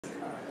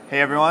Hey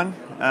everyone,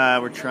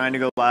 we're trying to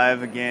go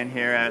live again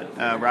here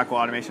at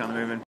Rockwell Automation on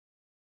the Move.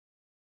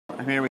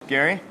 I'm here with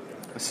Gary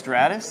with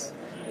Stratus,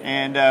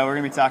 and we're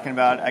going to be talking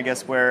about, I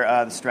guess, where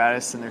the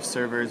Stratus and their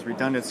servers,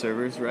 redundant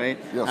servers, right,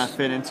 Yes.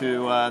 fit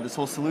into this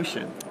whole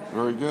solution.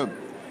 Very good.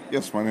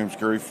 Yes, my name is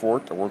Gary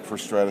Fort. I work for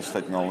Stratus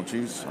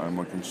Technologies. I'm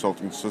a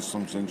consulting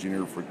systems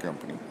engineer for the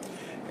company.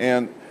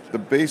 And the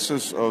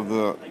basis of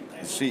the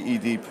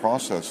CED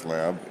process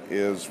lab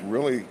is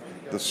really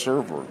the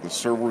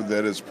server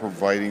that is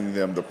providing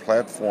them the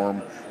platform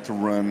to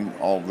run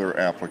all their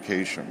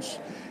applications.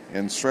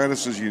 And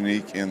Stratus is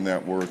unique in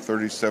that we're a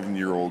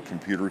 37-year-old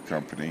computer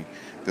company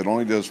that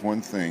only does one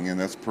thing, and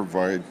that's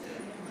provide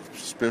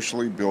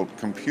specially built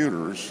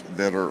computers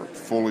that are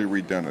fully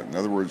redundant. In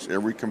other words,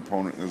 every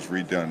component is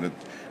redundant,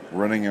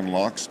 running in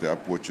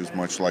lockstep, which is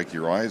much like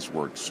your eyes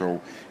work.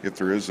 So if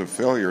there is a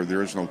failure,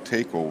 there is no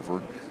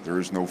takeover, there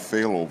is no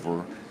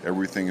failover,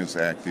 everything is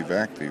active.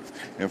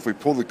 And if we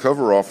pull the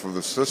cover off of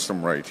the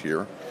system right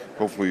here,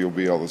 hopefully you'll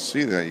be able to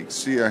see that. You can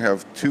see I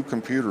have two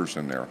computers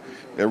in there.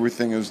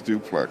 Everything is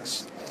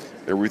duplex.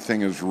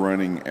 Everything is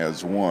running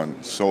as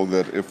one, so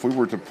that if we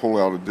were to pull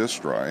out a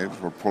disk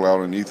drive or pull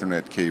out an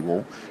Ethernet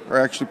cable or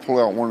actually pull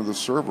out one of the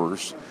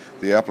servers,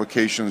 the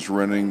applications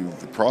running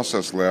the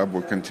process lab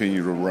will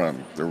continue to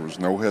run. There was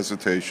no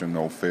hesitation,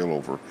 no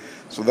failover.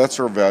 So that's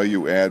our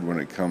value add when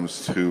it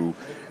comes to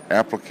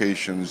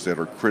applications that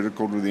are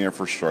critical to the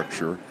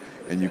infrastructure,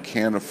 and you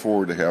can't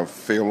afford to have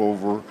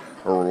failover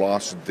or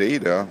lost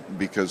data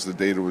because the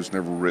data was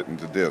never written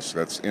to disk.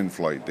 That's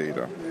in-flight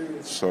data.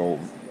 So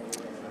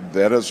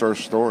that is our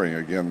story.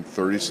 Again,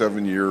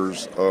 37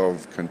 years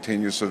of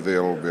continuous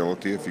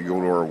availability. If you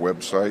go to our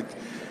website,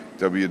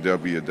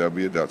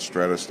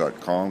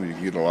 www.stratus.com, you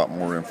can get a lot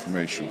more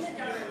information.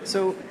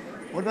 So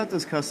what about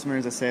those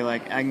customers that say,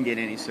 like, I can get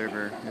any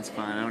server, it's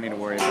fine, I don't need to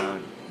worry about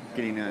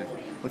getting a,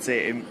 let's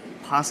say, a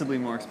possibly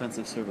more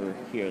expensive server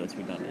here that's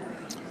redundant?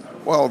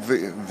 Well,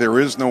 there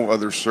is no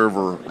other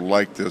server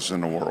like this in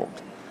the world.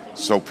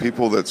 So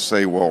people that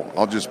say, well,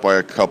 I'll just buy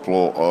a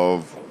couple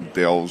of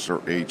Dells or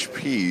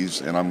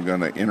HPs and I'm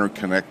going to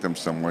interconnect them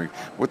some way,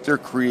 what they're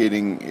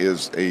creating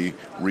is a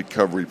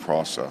recovery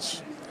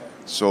process.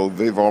 So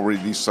they've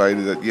already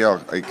decided that,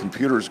 yeah, a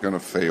computer is going to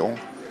fail.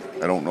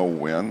 I don't know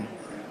when.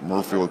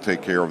 Murphy will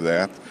take care of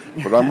that.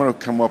 But I'm going to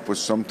come up with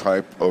some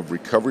type of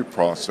recovery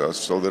process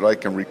so that I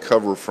can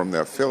recover from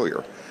that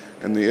failure.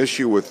 And the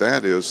issue with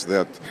that is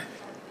that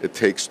it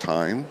takes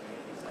time.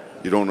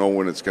 You don't know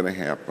when it's going to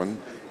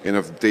happen. And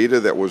if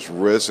data that was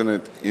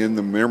resonant in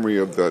the memory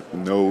of that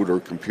node or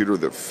computer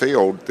that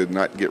failed did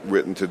not get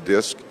written to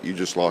disk, you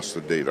just lost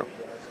the data.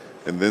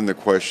 And then the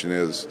question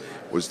is,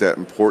 was that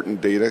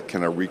important data?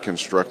 Can I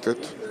reconstruct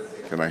it?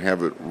 Can I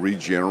have it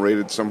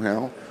regenerated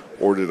somehow?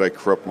 Or did I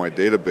corrupt my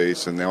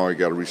database and now I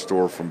got to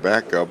restore from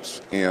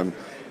backups? And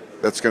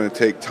that's going to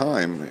take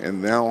time.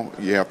 And now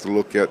you have to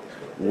look at,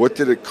 what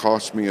did it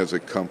cost me as a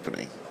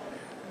company?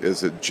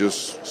 Is it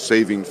just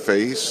saving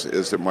face?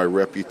 Is it my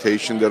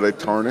reputation that I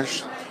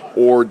tarnished?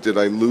 Or did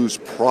I lose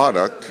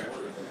product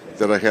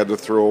that I had to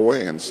throw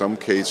away? In some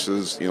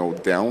cases,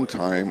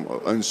 downtime,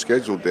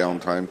 unscheduled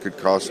downtime could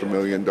cost $1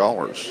 million.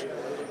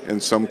 In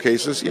some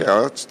cases,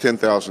 yeah, it's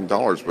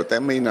 $10,000, but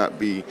that may not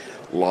be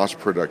lost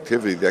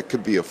productivity. That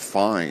could be a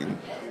fine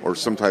or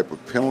some type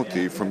of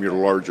penalty from your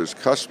largest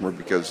customer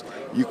because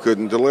you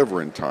couldn't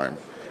deliver in time.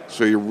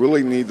 So you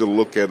really need to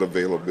look at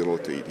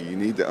availability. You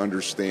need to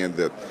understand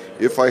that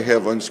if I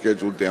have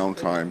unscheduled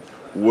downtime,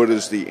 what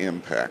is the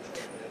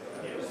impact?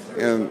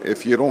 And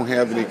if you don't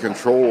have any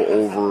control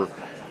over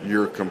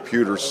your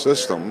computer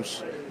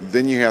systems,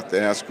 then you have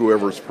to ask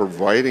whoever's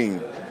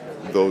providing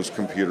those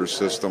computer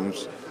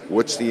systems,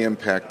 what's the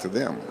impact to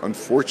them?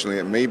 Unfortunately,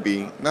 it may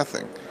be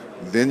nothing.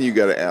 Then you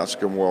got to ask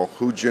them, well,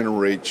 who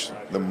generates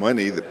the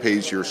money that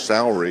pays your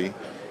salary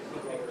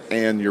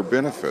and your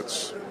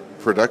benefits?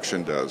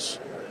 Production does.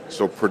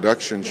 So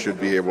production should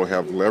be able to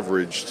have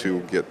leverage to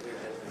get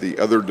the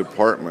other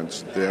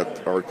departments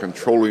that are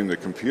controlling the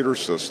computer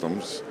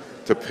systems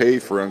to pay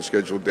for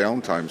unscheduled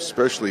downtime,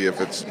 especially if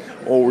it's,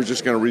 we're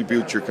just going to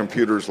reboot your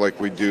computers like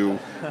we do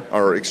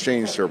our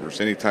Exchange servers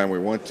anytime we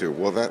want to.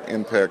 Well, that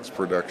impacts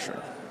production.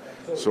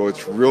 So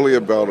it's really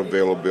about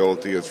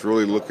availability. It's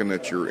really looking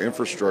at your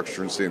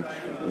infrastructure and saying,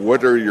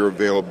 what are your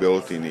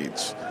availability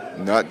needs?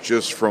 Not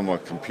just from a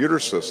computer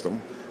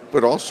system,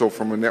 but also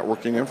from a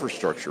networking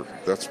infrastructure.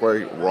 That's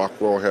why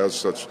Rockwell has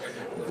such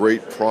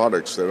great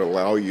products that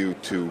allow you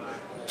to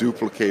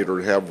duplicate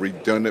or have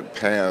redundant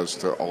paths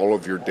to all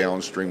of your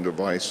downstream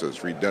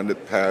devices,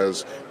 redundant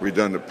paths,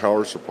 redundant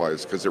power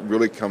supplies, because it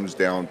really comes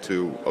down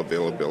to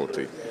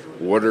availability.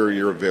 What are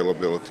your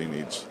availability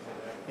needs?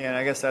 Yeah, and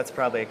I guess that's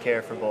probably a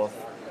care for both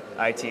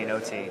IT and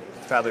OT.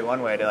 It's probably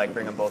one way to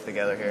bring them both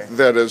together here.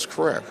 That is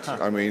correct.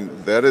 I mean,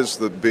 that is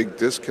the big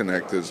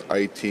disconnect is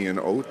IT and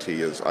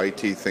OT, is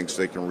IT thinks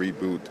they can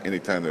reboot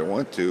anytime they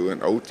want to,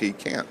 and OT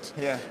can't.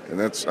 Yeah. And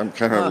I'm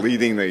kind of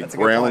leading a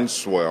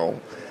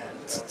groundswell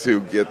to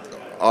get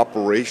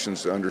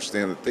operations to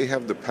understand that they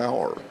have the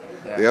power.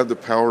 Yeah. They have the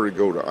power to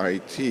go to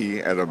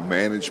IT at a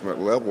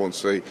management level and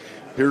say,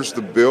 here's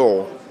the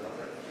bill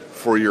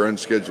for your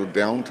unscheduled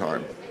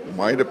downtime.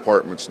 My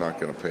department's not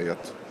going to pay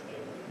it.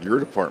 Your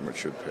department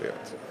should pay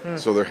it.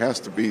 So there has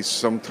to be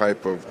some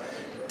type of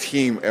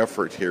team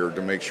effort here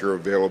to make sure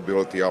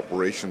availability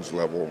operations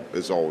level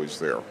is always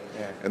there.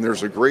 Yeah. And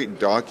there's a great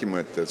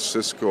document that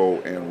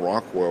Cisco and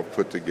Rockwell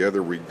put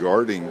together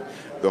regarding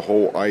the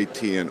whole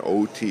IT and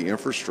OT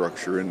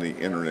infrastructure in the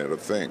Internet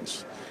of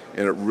Things.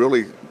 And it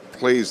really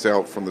plays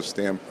out from the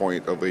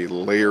standpoint of a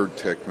layered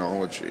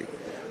technology,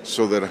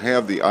 so that I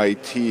have the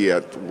IT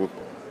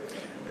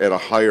at a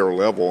higher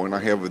level, and I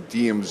have a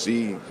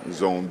DMZ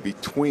zone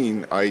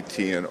between IT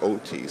and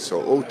OT,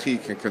 so OT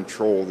can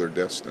control their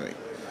destiny.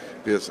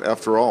 Because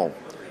after all,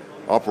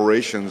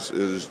 operations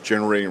is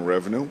generating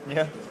revenue,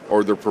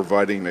 or they're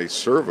providing a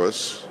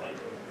service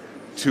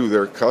to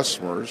their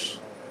customers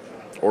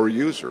or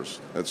users.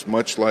 It's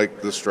much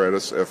like the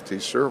Stratus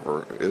FT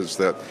server, is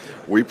that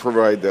we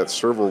provide that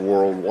server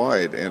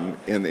worldwide, and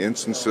in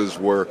instances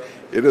where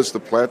it is the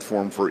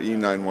platform for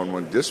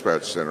E911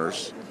 dispatch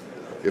centers,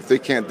 if they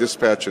can't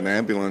dispatch an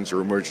ambulance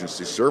or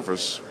emergency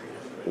service,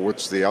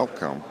 what's the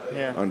outcome?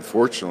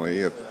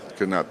 Unfortunately, it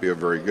could not be a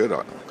very good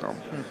outcome.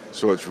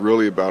 So it's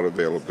really about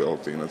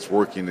availability, and it's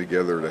working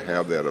together to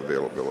have that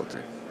availability.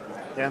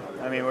 Yeah,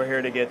 I mean, we're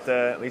here to get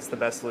at least the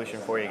best solution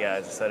for you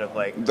guys, instead of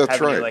like That's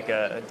having right. like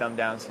a dumbed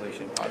down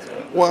solution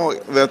possibly. Well,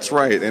 that's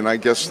right, and I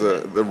guess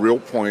the real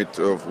point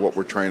of what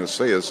we're trying to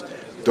say is,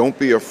 don't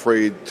be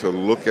afraid to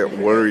look at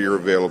what are your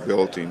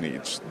availability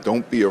needs.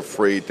 Don't be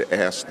afraid to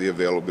ask the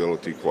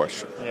availability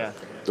question. Yeah.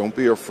 Don't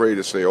be afraid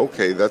to say,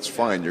 okay, that's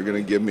fine. You're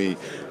going to give me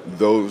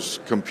those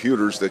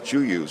computers that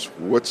you use.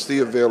 What's the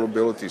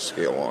availability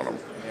scale on them?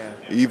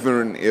 Yeah.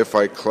 Even if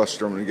I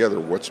cluster them together,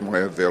 what's my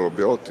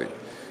availability?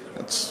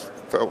 It's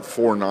about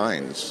 4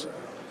 nines.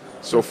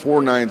 So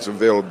 4 nines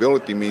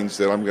availability means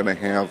that I'm going to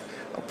have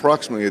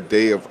approximately a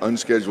day of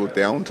unscheduled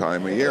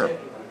downtime a year.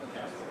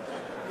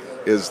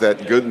 Is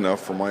that good enough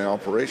for my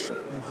operation?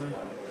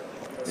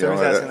 So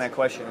who's asking that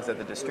question? Is that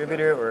the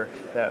distributor or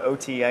the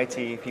OT,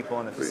 IT people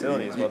in the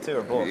facility as well too,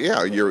 or both?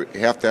 Yeah, you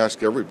have to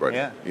ask everybody.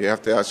 Yeah. You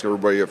have to ask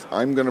everybody, if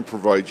I'm going to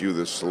provide you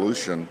this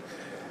solution,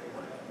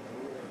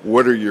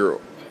 what are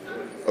your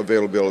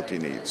availability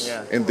needs?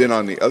 Yeah. And then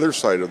on the other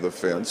side of the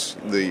fence,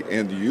 the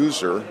end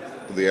user,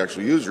 the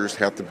actual users,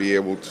 have to be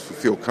able to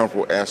feel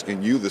comfortable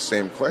asking you the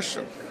same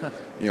question.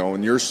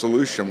 In your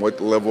solution, what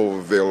level of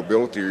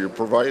availability are you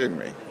providing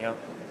me? Yep.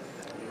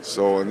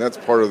 So, and that's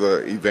part of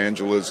the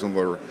evangelism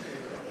or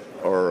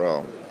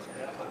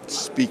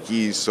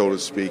speakeasy, so to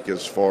speak,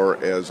 as far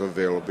as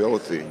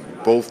availability.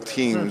 Both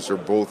teams or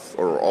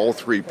all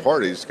three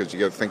parties, because you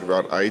got to think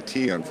about IT,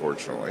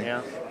 unfortunately,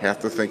 have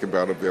to think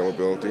about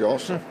availability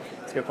also.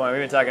 That's a good point.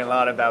 We've been talking a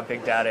lot about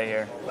big data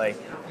here. Like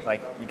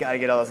you got to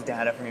get all this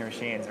data from your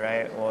machines,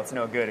 right? Well, it's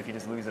no good if you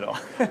just lose it all.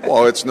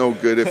 Well, it's no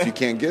good if you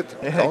can't get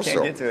to it also.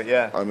 Can't get to it,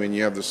 yeah. I mean,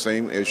 you have the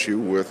same issue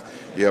with,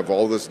 you have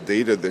all this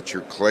data that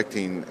you're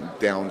collecting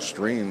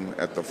downstream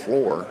at the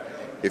floor.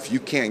 If you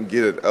can't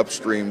get it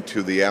upstream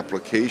to the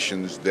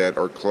applications that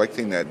are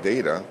collecting that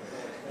data,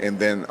 and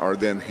then are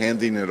then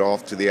handing it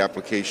off to the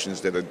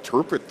applications that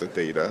interpret the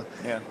data,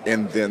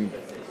 and then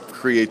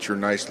create your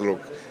nice little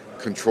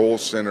control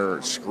center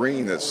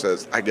screen that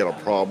says, I got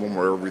a problem,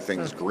 or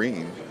everything's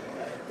green,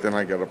 then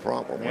I got a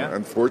problem. Yeah.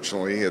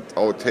 Unfortunately,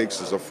 all it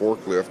takes is a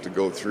forklift to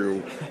go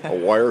through a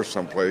wire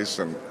someplace,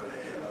 and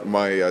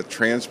my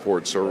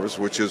transport service,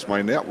 which is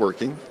my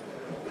networking,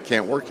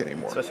 can't work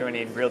anymore. Especially when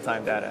you need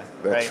real-time data.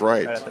 That's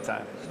right. Right at the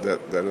time.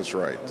 That is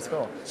right. That's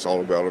cool. It's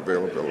all about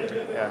availability.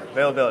 Yeah,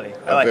 availability.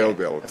 I like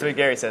Availability. it. That's what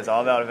Gary says,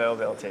 all about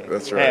availability.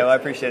 That's right. Hey, well, I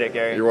appreciate it,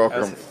 Gary. You're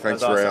welcome. That was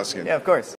Thanks for awesome. asking. Yeah, of course.